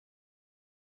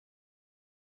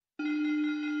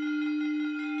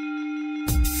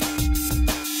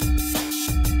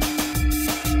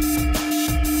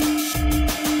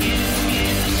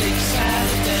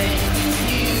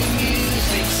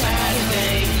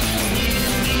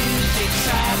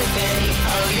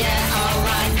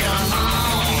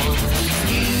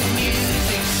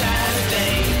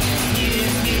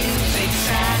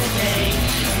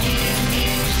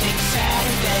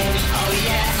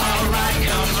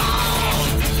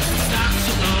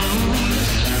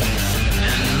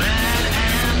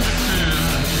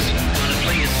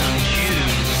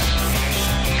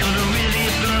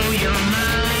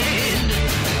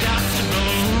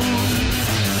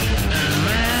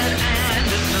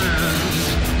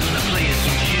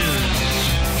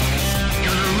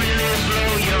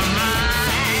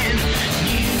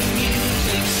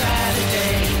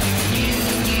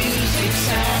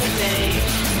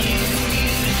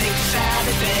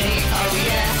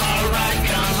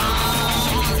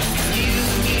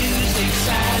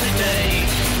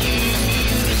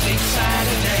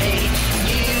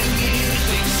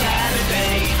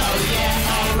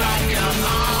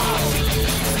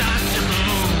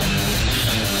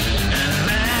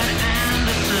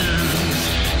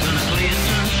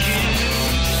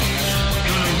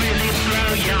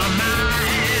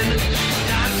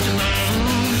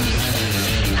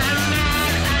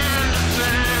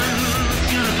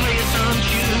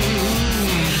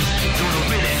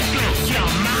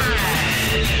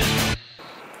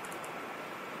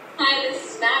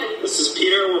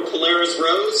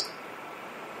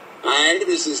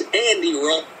this is Andy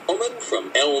Roman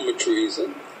from Elm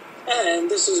Treason.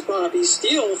 And this is Bobby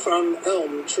Steele from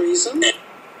Elm Treason.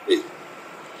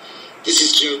 This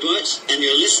is Joe Butch, and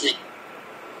you're listening.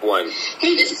 One.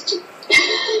 Hey, this is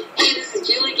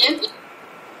Julie Gibb.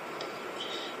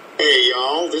 Hey,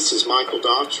 y'all, this is Michael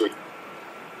Daughtry.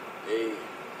 Hey,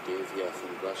 Dave here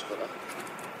from Brush Cutter.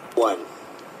 One.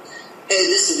 Hey,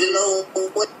 this is Lilo.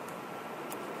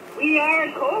 We are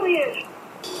Coleus.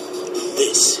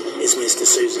 This is Mr.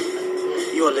 Susan.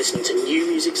 You are listening to New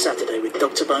Music Saturday with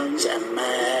Dr.Bones and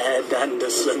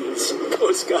MadAndersons.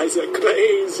 Those guys are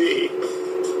crazy.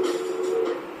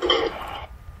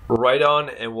 Right on,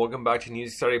 and welcome back to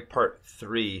Music Saturday Part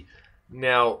 3.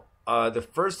 Now, the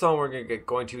first song we're going to get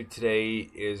going to today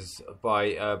is by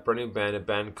a brand new band, a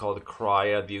band called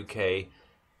Cry out of the UK.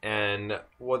 And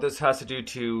what this has to do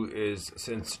too is,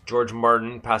 since George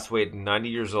Martin passed away at 90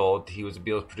 years old, he was a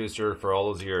Beatles producer for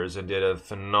all those years and did a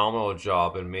phenomenal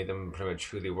job and made them pretty much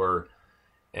who they were.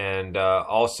 And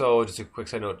also, just a quick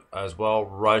side note as well,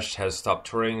 Rush has stopped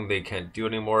touring. They can't do it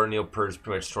anymore. Neil Peart's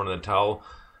pretty much thrown in the towel.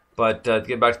 But to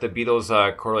get back to the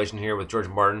Beatles correlation here with George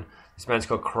Martin, this band's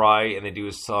called Cry, and they do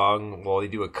a song, well, they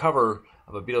do a cover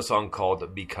of a Beatles song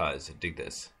called Because. Dig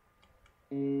this.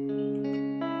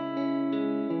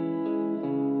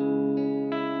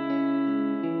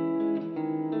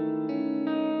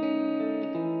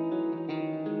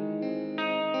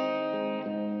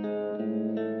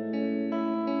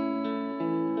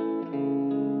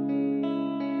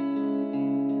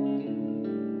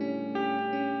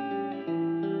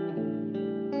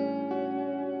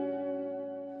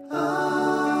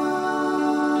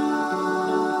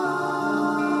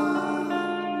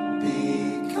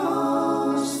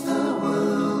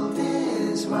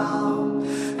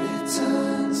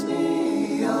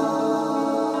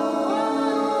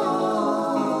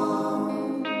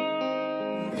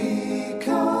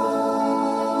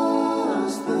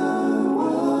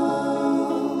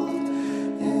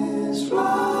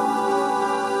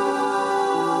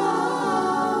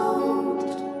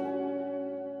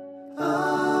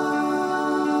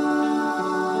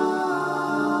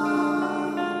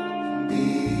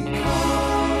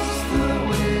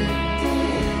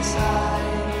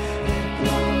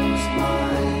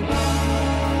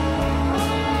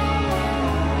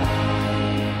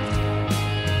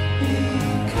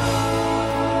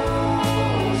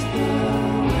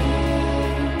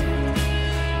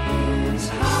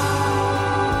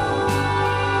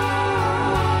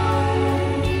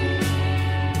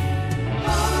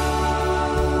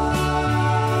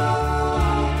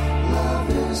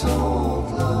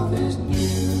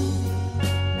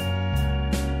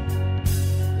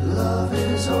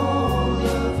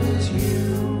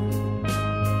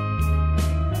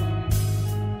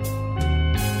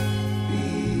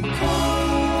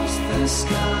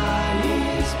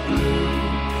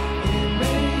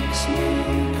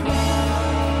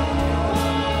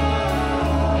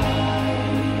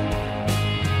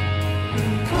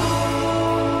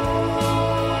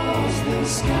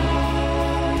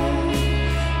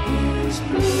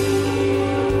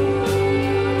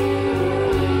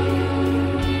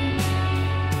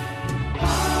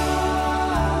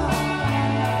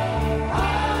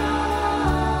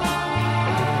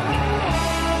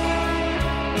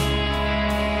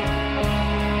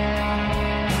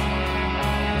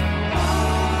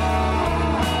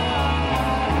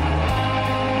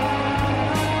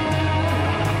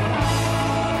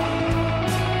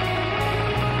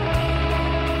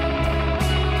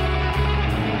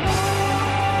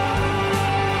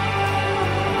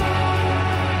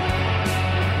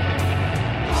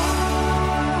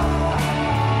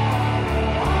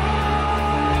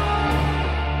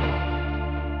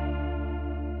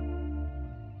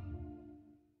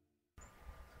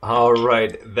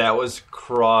 Alright, that was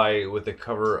Cry with the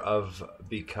cover of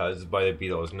Because by the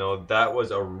Beatles. Now, that was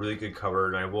a really good cover,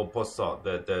 and I will post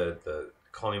the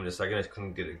call name in a second. I just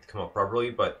couldn't get it to come up properly,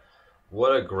 but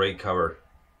what a great cover.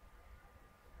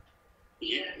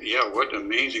 Yeah, what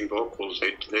amazing vocals.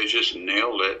 They just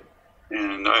nailed it.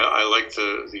 And I like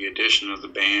the addition of the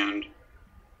band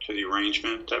to the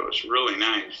arrangement. That was really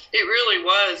nice. It really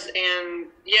was. And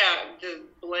yeah, the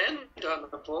blend on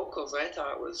the vocals I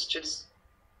thought was just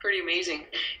pretty amazing.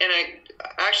 And I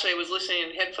was listening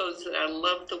in headphones, and I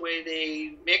loved the way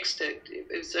they mixed it. It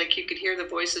was like you could hear the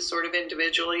voices sort of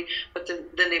individually, but then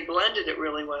they blended it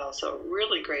really well. So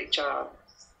really great job.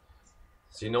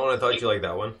 So you know what, I thought you liked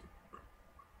that one.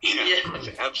 Yeah,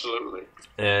 absolutely.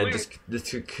 And just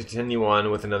to continue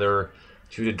on with another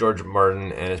tribute to George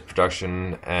Martin and his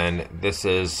production, and this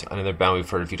is another band we've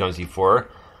heard a few times before.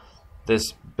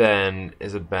 This band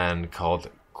is a band called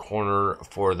Corner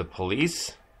for the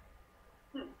Police.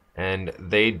 And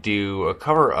they do a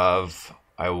cover of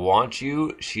I Want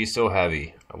You, She's So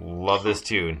Heavy. I love this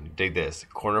tune. Dig this.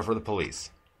 Corner for the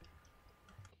Police.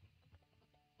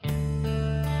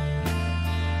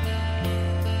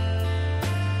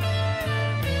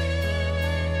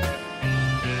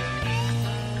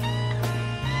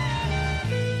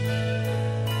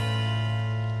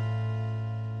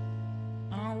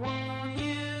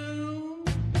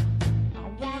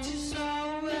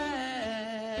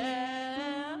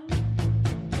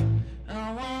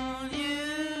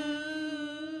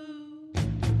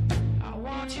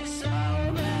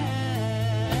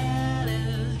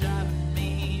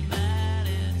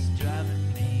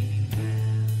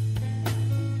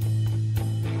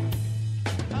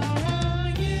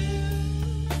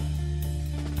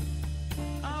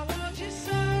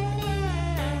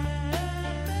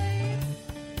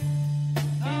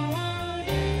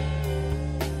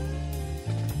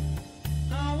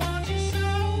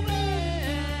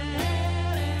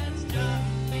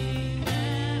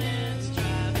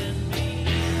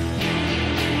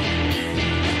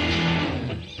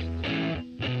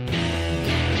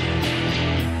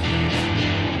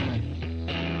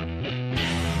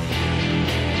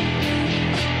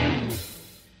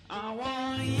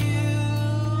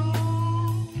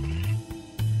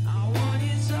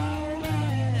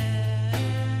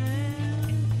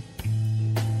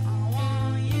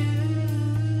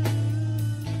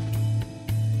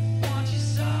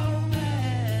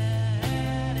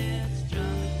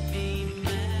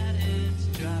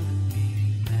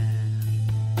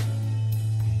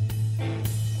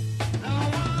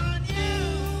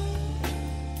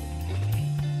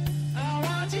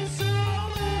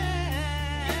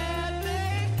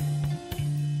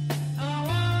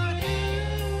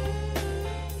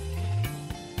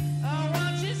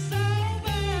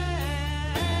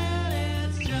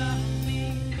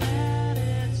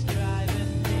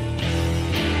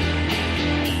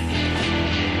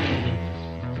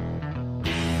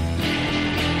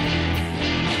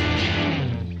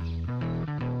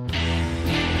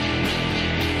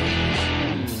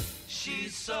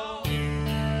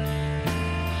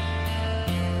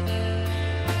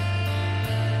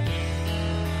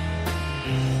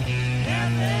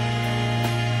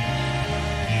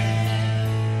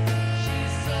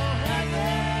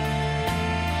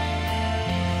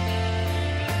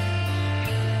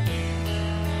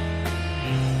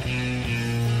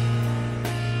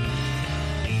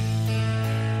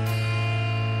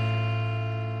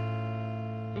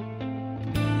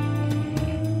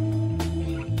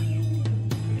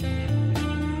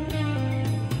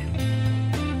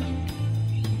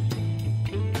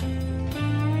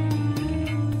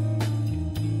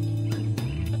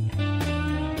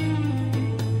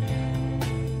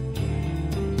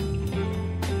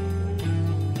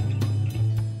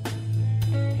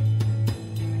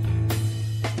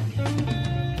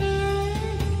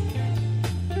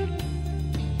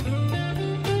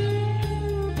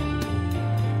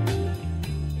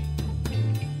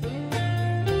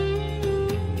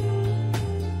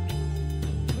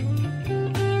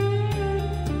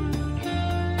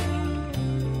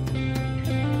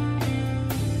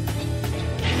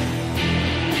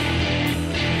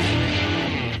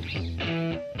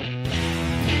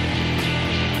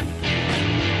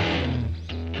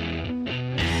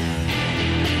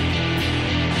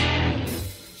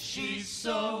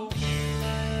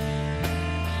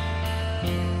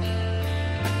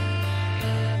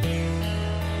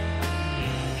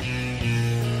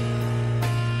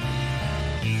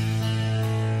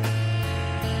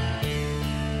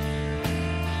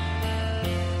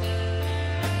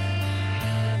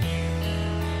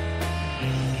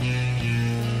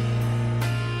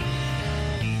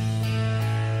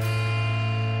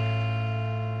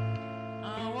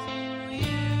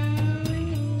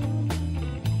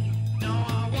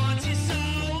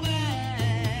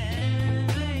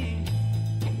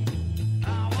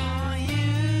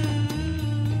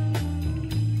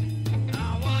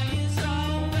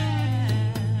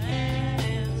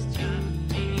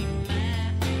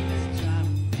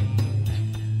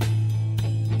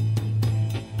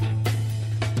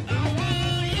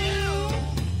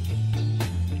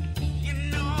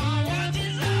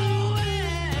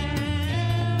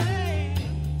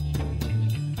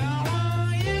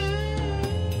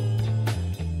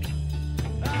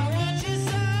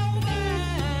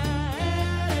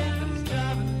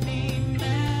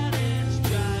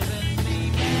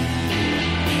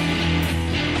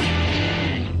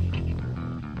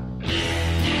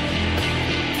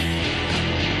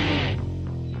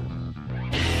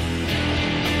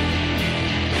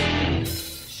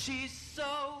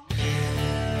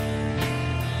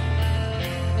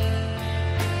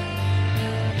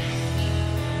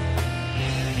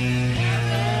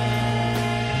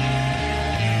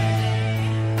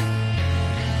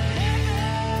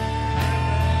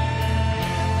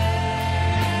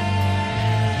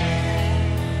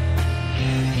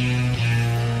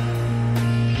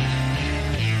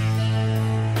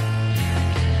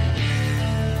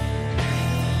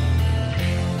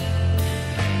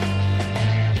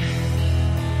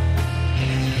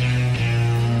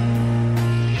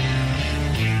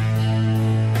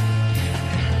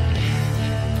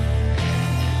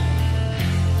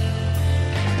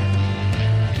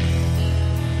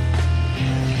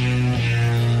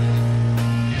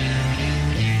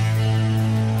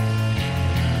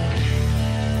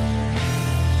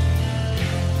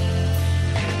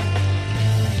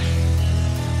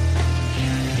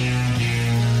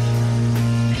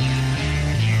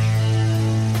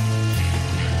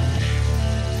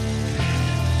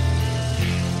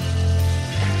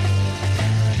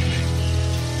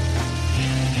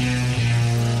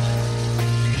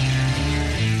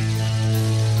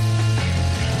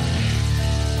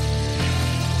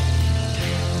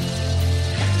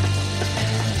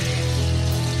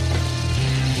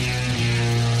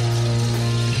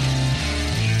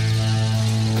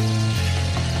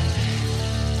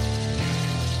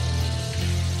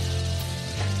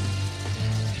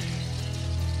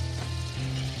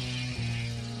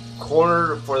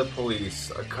 Corner for the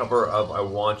Police, a cover of I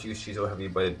Want You, She's So Heavy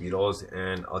by the Beatles.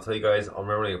 And I'll tell you guys, I'll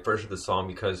remember when I first heard the song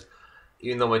because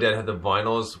even though my dad had the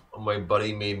vinyls, my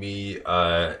buddy made me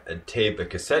a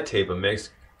cassette tape, a mix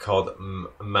called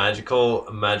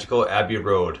Magical Abbey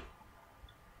Road.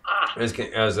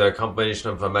 As a combination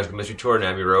of a Magical Mystery Tour and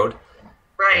Abbey Road.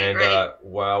 Right, right.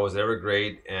 Wow, was ever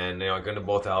great. And I got into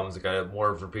both albums. I got more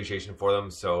of appreciation for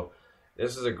them. So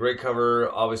this is a great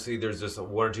cover. Obviously, there's just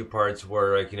one or two parts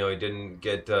where, he didn't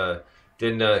get the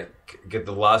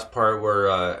last part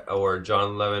where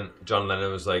John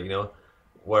Lennon was like,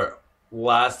 where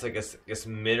last I guess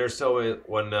minute or so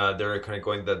when they're kind of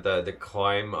going the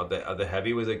climb of the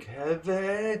heavy was like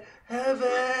heavy,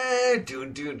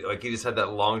 dude, like he just had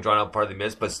that long drawn out part of the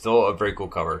miss, but still a very cool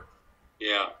cover.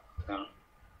 Yeah.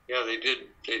 They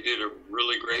did a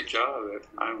really great job.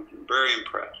 I'm very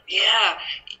impressed. Yeah,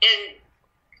 and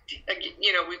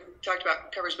we've talked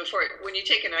about covers before. When you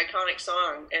take an iconic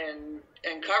song and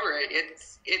cover it,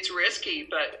 it's risky,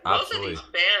 but Absolutely. Both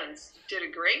of these bands did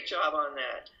a great job on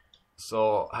that.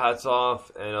 So hats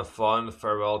off and a fond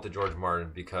farewell to George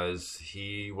Martin because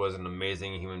he was an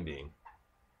amazing human being.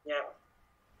 Yeah.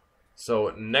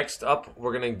 So next up,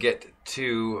 we're gonna get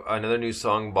to another new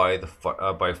song by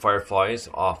by Fireflies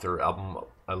off their album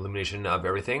Illumination of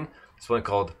Everything. This one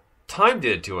called "Time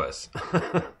Did It to Us."